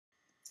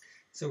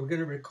So we're going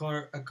to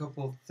record a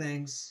couple of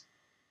things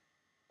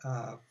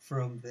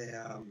from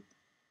the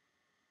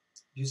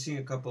using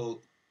a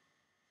couple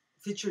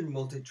featured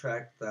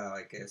Multitrack Daw,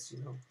 I guess.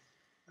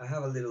 I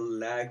have a little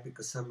lag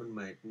because I'm on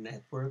my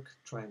network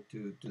trying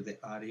to do the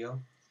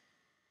audio,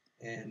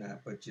 and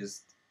but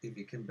just if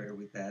you can bear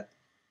with that.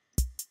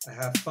 I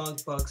have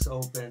Funkbox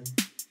open.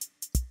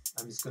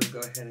 I'm just going to go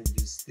ahead and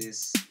use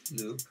this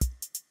loop.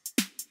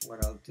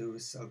 What I'll do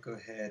is I'll go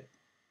ahead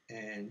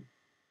and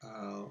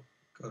I'll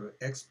go to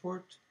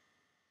export,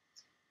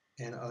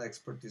 and I'll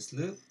export this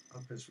loop.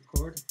 I'll press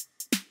record.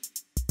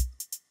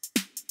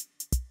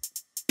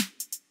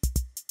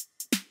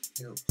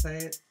 It'll play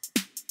it.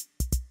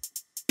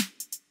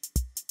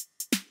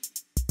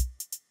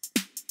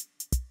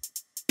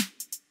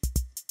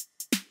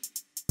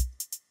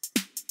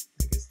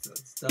 I guess till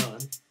it's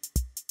done.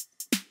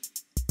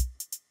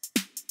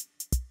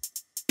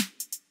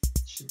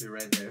 It should be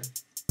right there.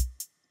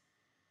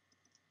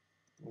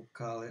 We'll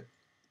call it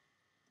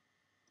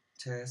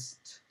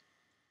test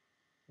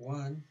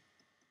 1.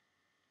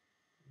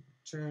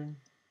 Return.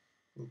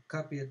 We'll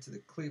copy it to the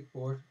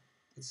clipboard.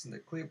 It's in the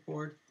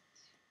clipboard.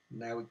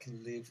 Now we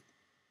can leave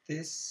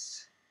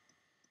this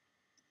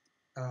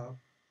out.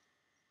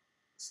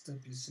 Stop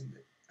using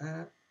the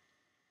app.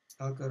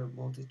 I'll go to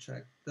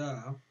Multitrack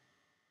Daw.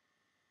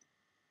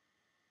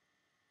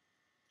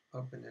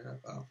 Open it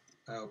up. Oh,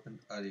 I opened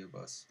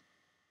Audiobus.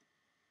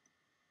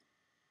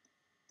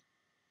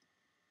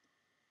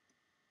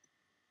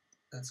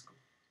 That's cool.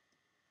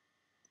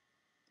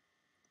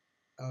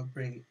 I'll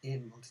bring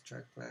in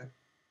Multitrack back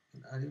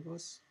in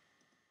Audiobus.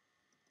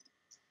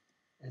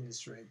 And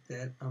it's right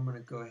there. I'm going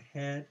to go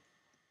ahead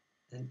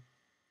and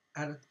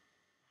add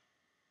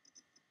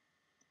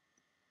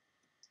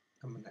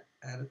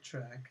a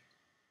track,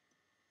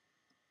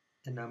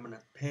 and I'm going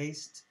to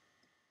paste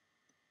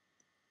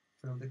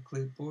from the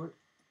clipboard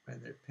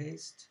right there.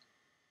 Paste.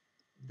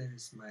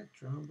 There's my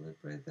drumlet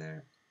right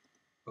there.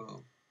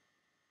 Boom.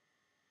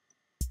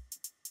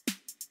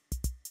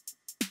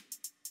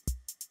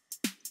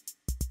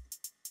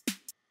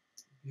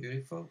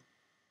 Beautiful.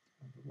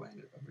 I'll wind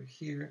it over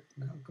here.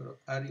 Now I'll go to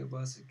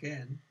Audiobus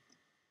again,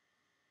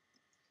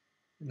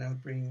 and I'll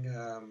bring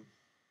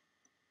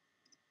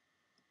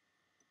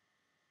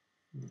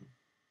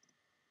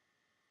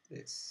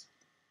this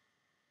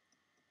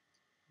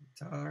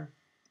guitar.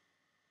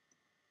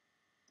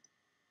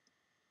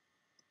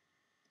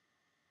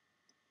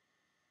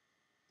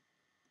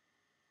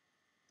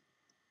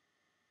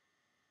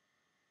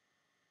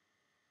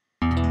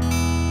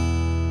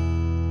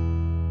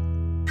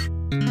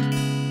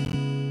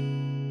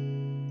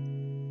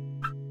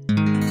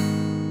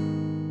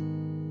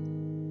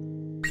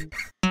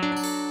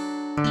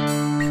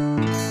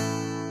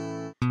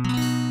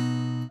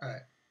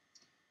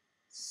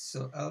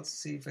 So I'll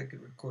see if I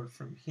can record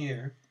from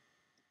here.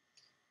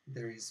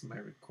 There is my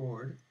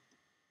record.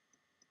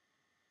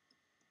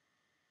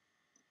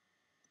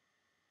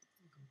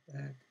 Go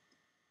back.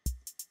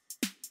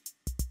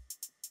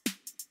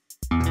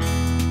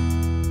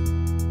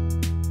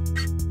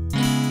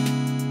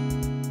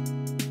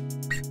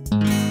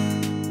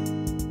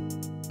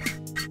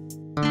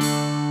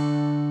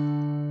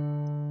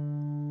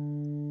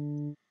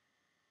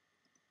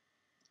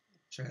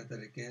 Try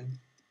that again.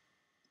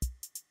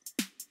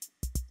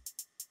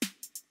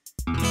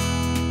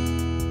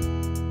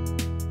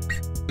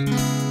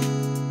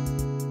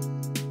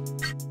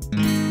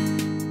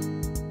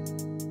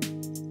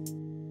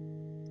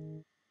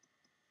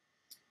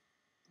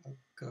 I'll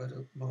go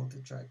to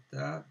Multitrack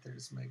Daw.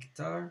 There's my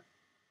guitar.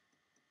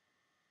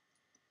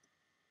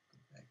 Go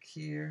back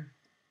here.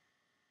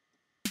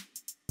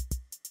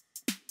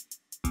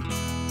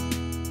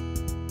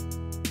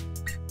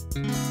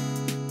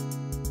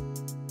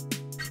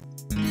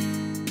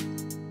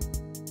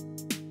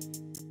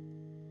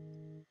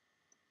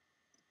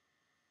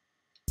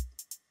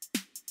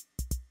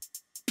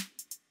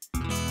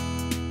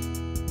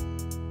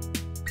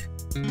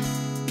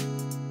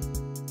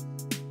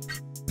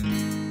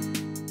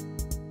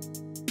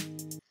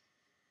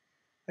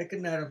 I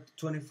can add up to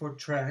 24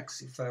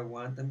 tracks if I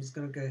want. I'm just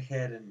going to go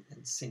ahead and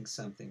sing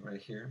something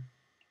right here.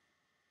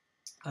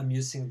 I'm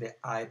using the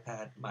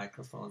iPad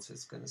microphone, so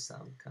it's going to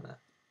sound kind of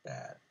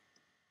bad.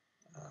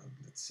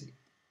 Let's see.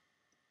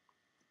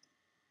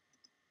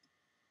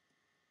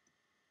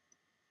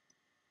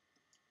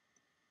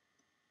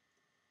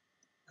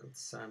 I'll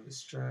disarm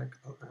this track.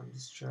 I'll arm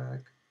this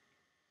track.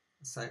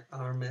 As I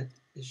arm it,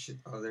 it should.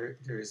 Oh,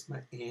 there is my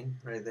in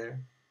right there.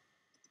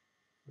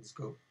 Let's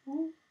go.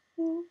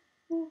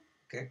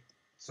 Okay,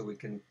 so we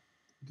can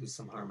do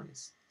some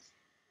harmonies.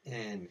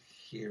 And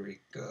here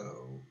it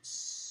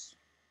goes.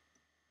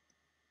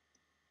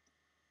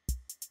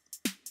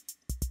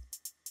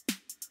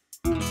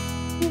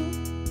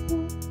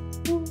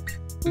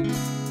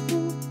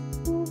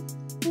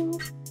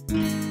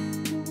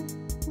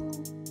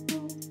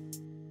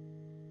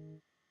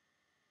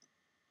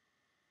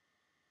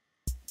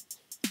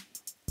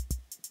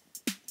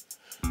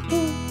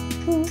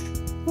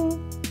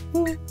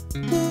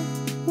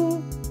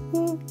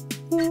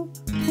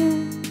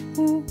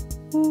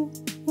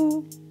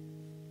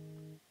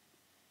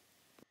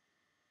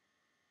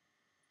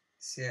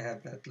 See, I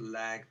have that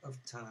lag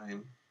of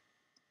time.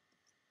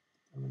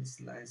 I'm going to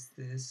slice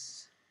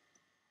this.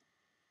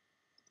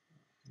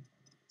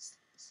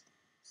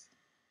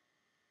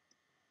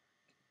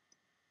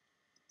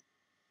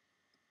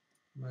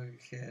 I'm going to go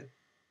ahead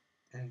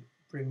and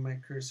bring my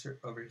cursor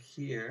over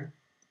here.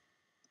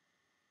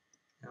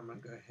 I'm going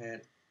to go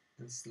ahead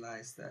and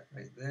slice that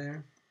right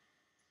there.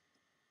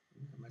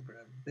 And I'm going to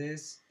grab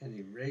this and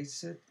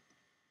erase it.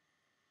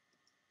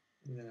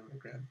 And then I'm going to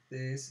grab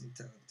this and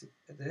tell it to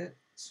edit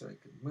so I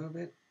can move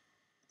it.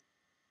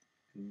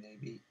 And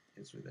maybe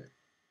it's right there.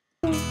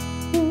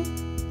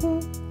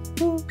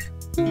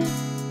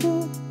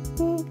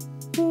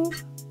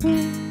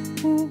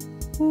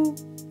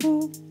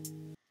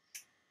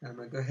 I'm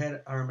going to go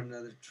ahead, I'm going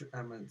to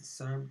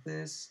disarm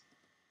this,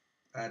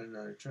 add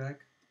another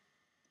track.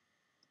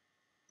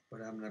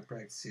 But I'm going to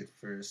practice it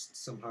first,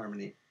 some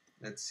harmony.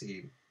 Let's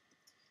see.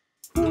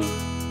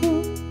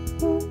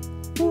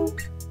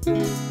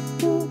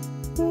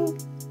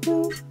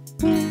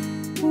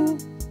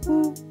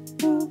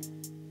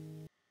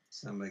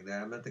 Something like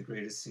that. I'm not the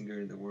greatest singer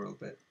in the world,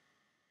 but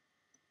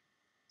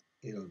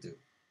it'll do.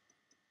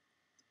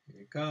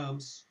 Here it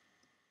comes.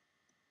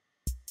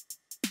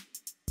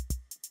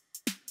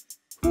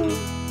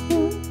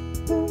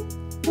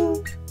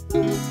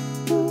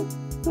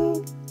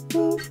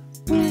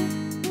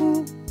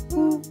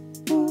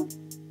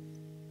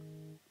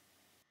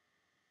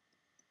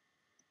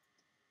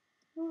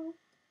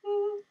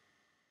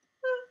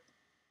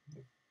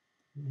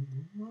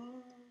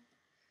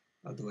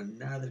 I'll do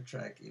another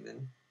track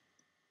even.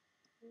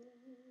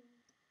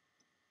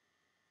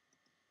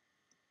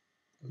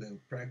 A little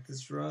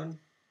practice run.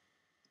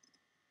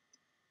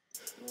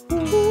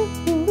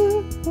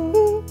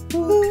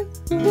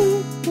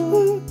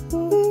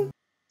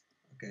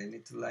 Okay, I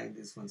need to line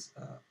these ones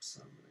up.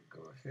 So I'm going to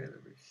go ahead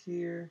over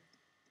here,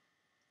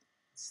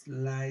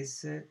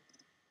 slice it,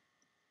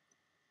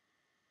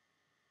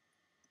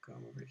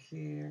 come over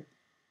here,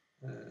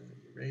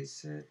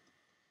 erase it,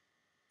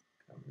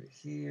 come over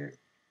here,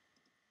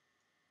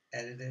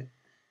 edit it,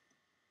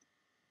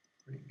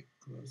 bring it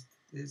close to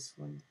this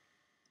one.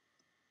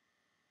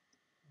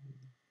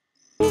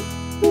 Now I'm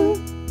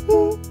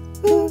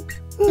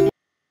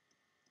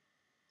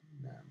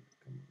going to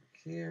come over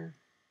here,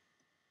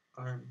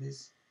 arm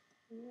this,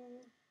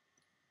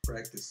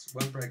 practice,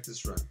 one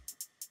practice run.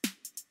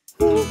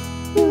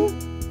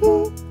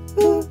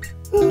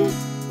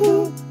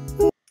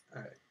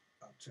 Alright,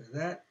 I'll try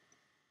that.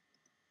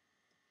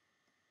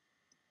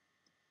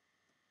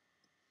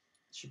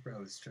 Should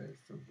probably try it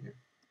from here.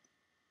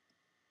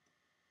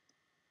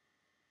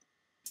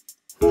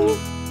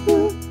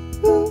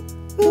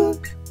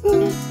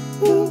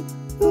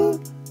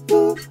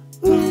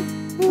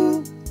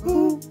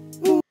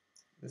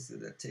 Let's do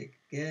that take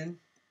again.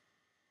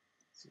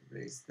 Let's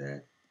erase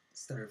that.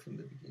 Start from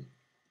the beginning.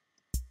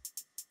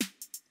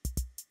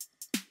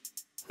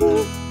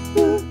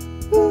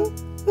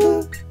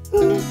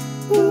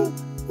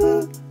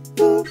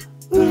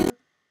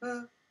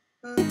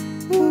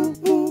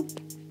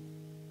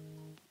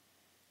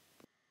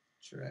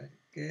 Try it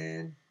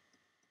again.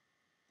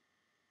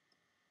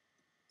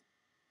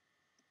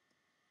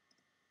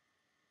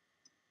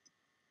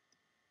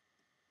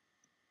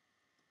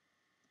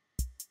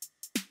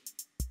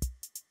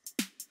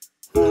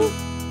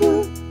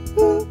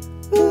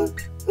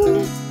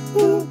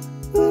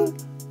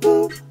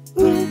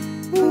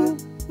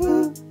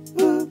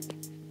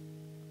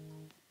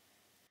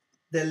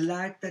 The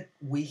lag that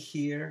we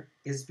hear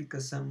is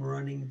because I'm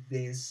running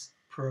this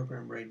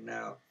program right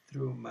now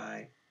through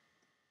my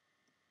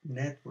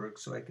network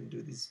so I can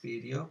do this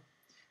video.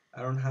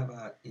 I don't have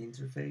an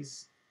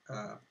interface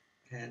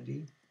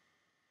handy,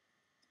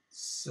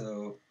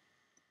 so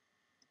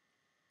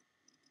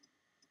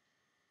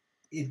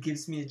it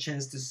gives me a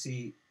chance to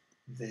see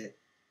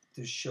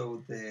to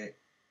show the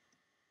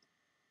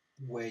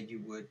way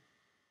you would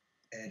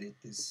edit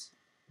these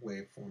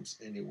waveforms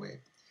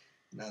anyway.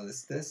 Now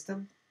let's test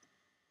them.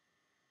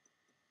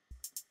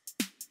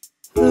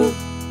 Now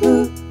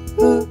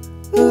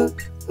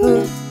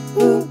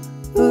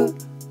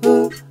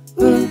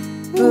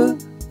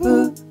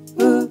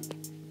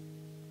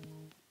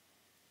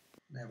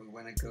we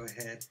want to go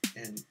ahead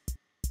and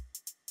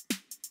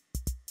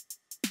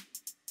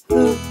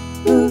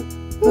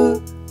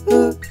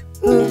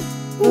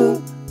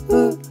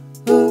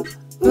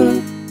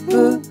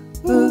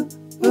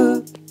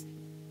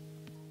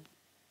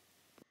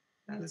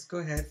now let's go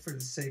ahead, for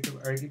the sake of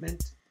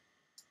argument,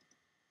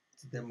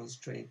 to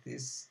demonstrate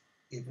this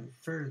even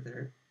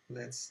further.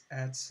 Let's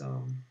add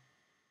some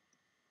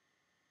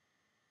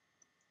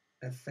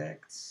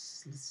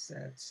effects. Let's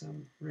add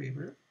some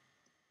reverb.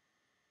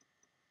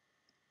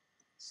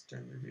 Let's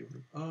turn the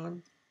reverb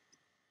on.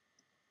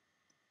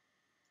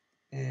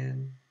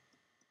 And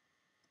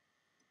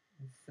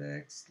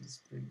effects, let's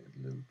bring it a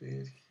little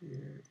bit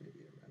here,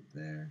 maybe around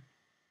there.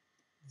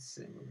 The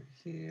same over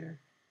here.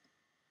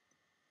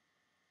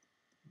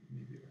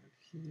 Maybe around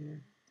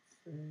here.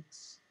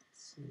 effects. Let's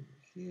see over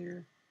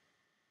here.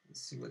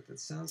 Let's see what that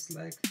sounds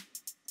like.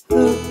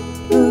 Maybe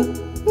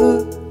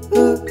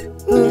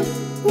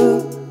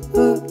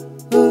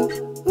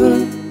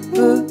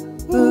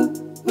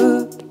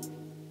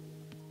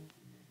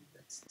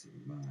that's too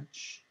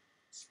much.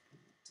 Let's put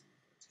it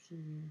about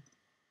here.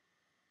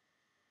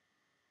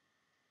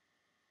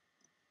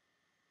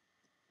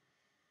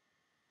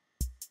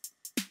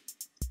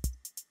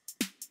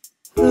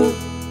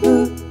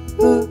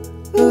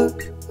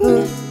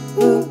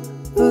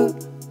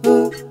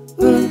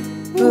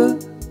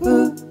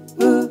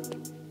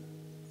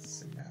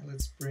 So now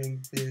let's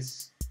bring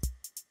this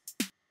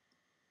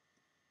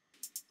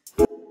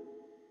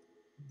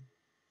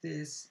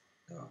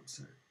oh, I'm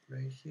sorry,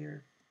 right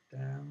here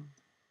down.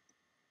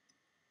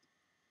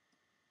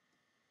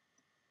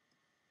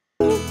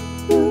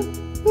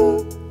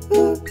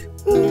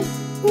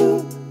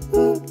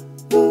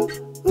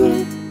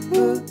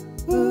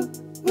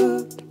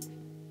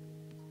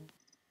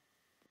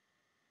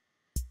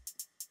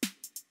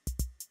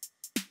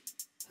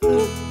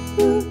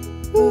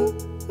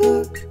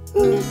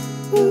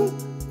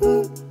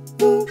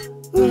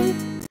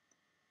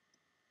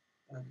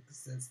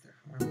 Because that's the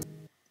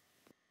harmony.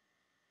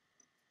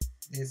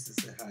 This is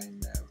a high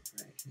note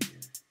right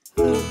here.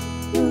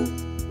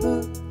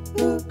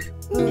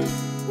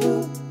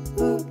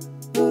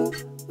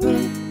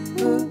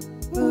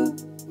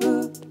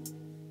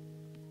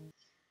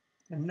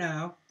 And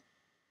now,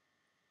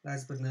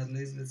 last but not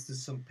least, let's do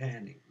some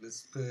panning.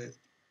 Let's put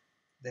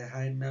the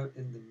high note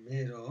in the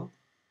middle,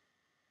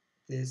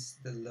 the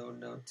low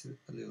note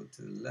a little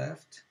to the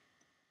left,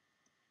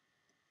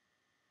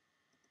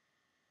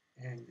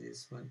 and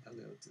this one a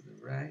little to the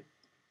right.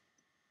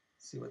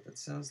 See what that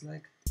sounds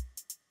like.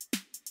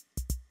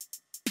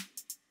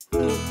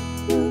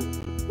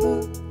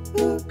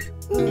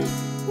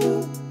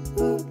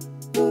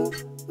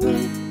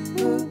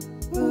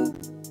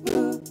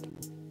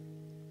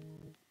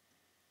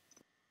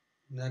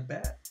 Not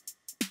bad.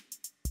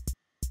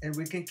 And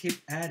we can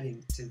keep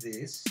adding to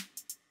this.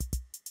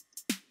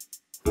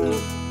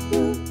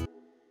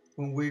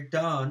 When we're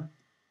done,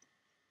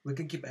 we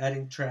can keep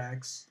adding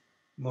tracks,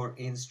 more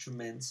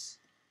instruments.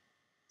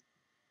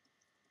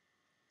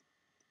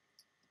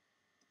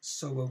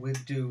 So what we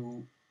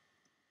do,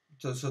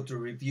 so to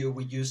review,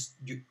 we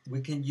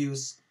can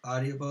use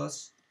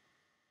Audiobus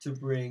to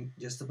bring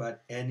just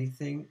about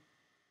anything.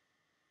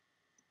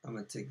 I'm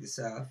gonna take this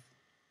off,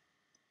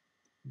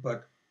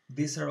 but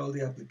these are all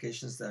the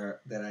applications that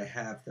I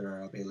have that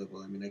are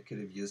available. I mean, I could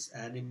have used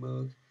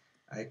Animoog,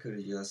 I could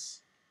have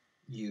just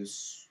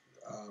used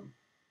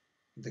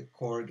the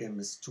Korg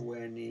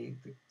MS-20,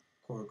 the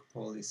Korg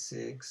Poly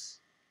 6.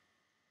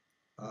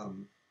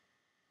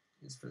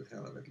 Just for the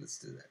hell of it, let's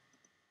do that.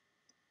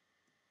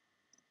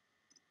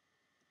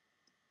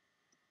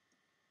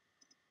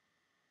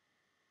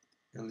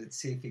 And let's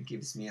see if it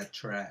gives me a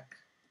track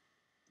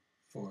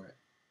for it.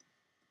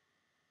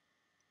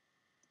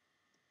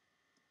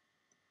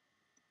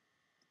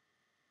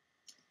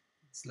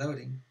 It's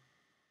loading.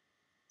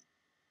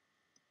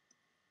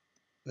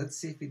 Let's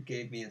see if it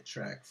gave me a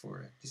track for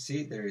it. You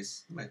see, there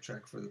is my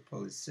track for the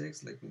Poly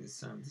 6. Let me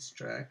disarm this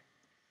track.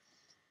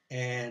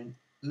 And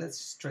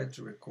let's try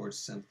to record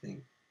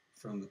something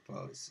from the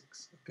Poly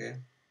 6,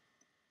 okay?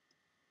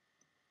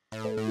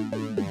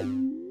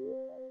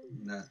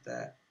 Not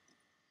that.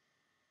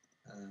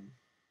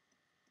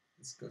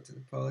 Let's go to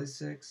the Poly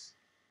 6.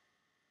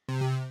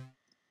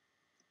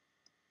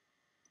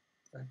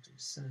 Factory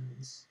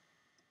sounds.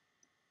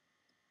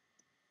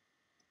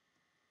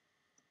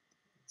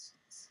 Let's see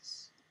what's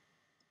this.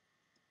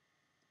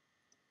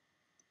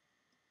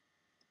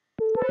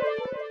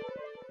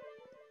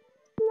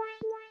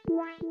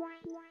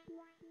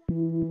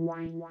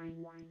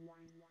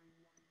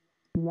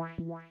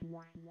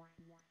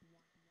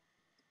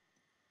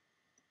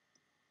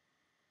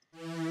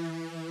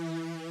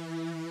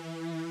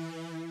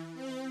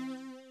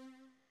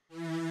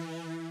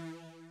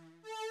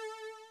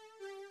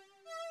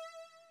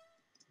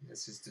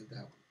 Let's just do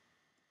that one.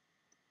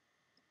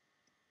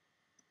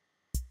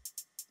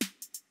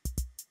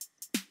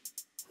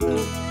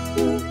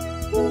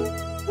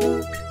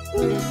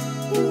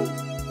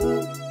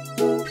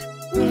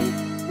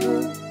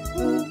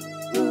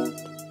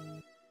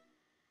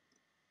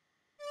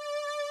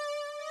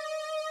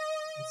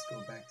 Let's go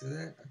back to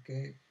that.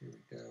 Okay, here we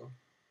go.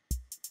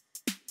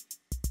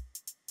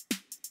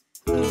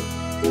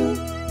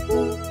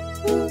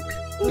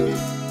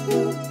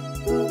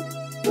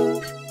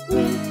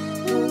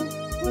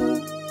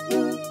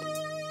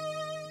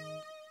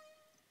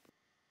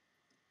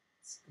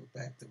 Let's go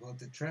back to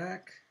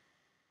Multitrack.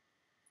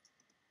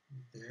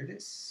 There it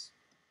is.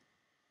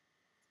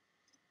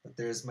 But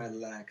there's my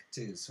lag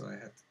too, so I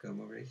have to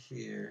come over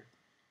here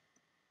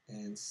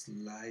and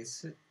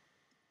slice it.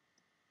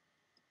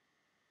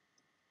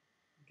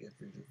 Get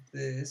rid of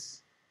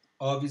this.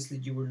 Obviously,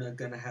 you were not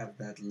going to have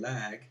that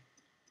lag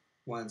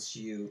once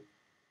you...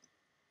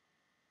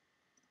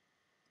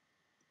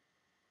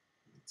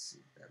 Let's see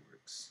if that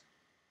works.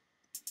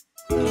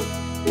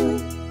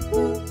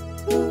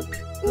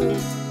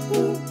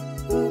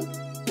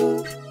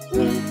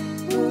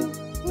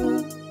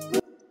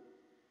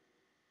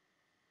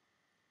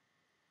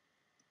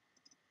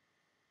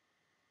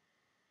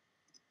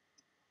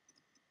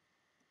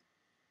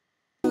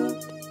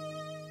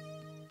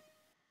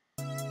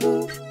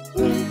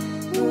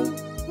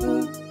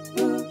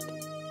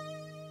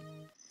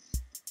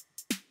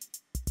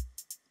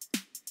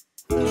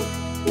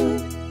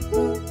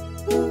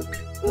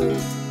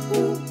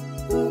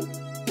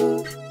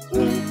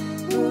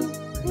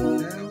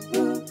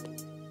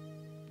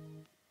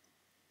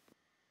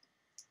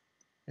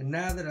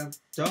 now that I'm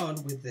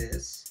done with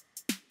this,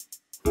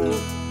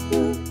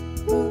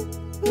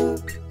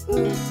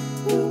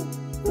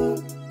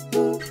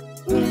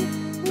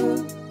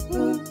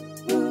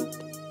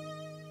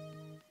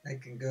 I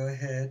can go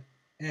ahead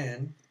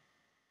and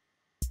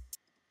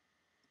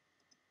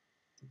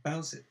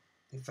bounce it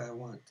if I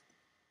want.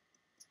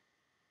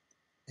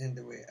 And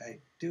the way I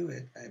do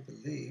it, I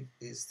believe,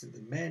 is to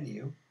the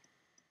menu.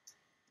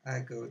 I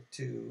go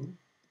to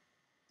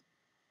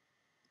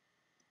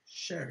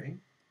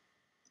sharing,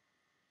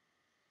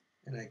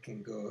 and I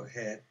can go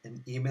ahead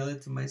and email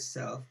it to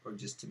myself or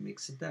just to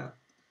mix it down.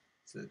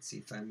 So let's see,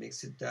 if I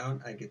mix it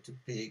down, I get to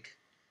pick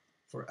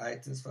for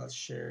iTunes file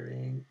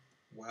sharing,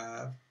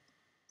 WAV,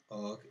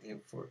 OGG,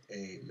 and for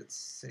let's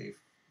say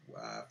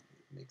WAV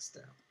mix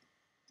down.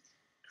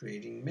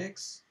 Creating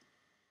mix,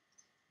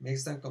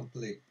 mix down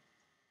complete.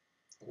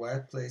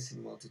 Wired place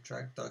in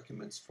multitrack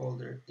documents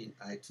folder in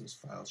iTunes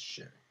file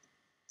sharing.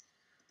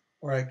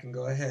 Or I can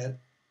go ahead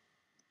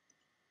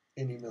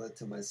and email it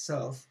to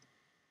myself.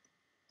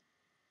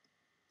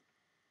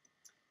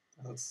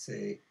 I'll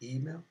say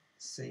email,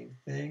 same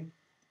thing.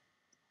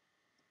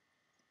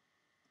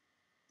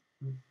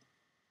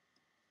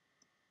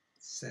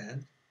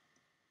 Send,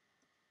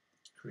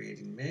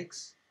 creating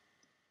mix.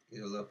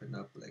 It'll open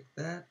up like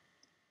that.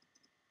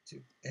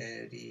 To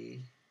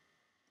Eddie.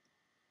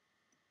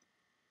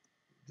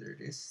 There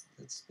it is.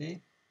 That's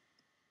me.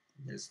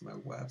 There's my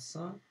WAV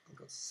song. I'll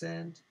go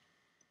send.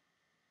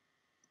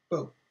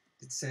 Boom.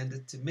 It sent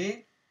it to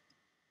me.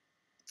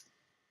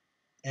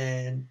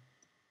 And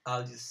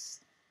I'll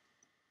just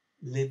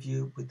leave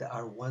you with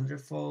our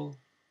wonderful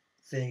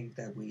thing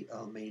that we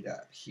all made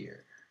up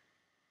here.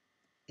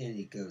 And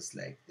it goes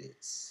like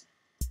this.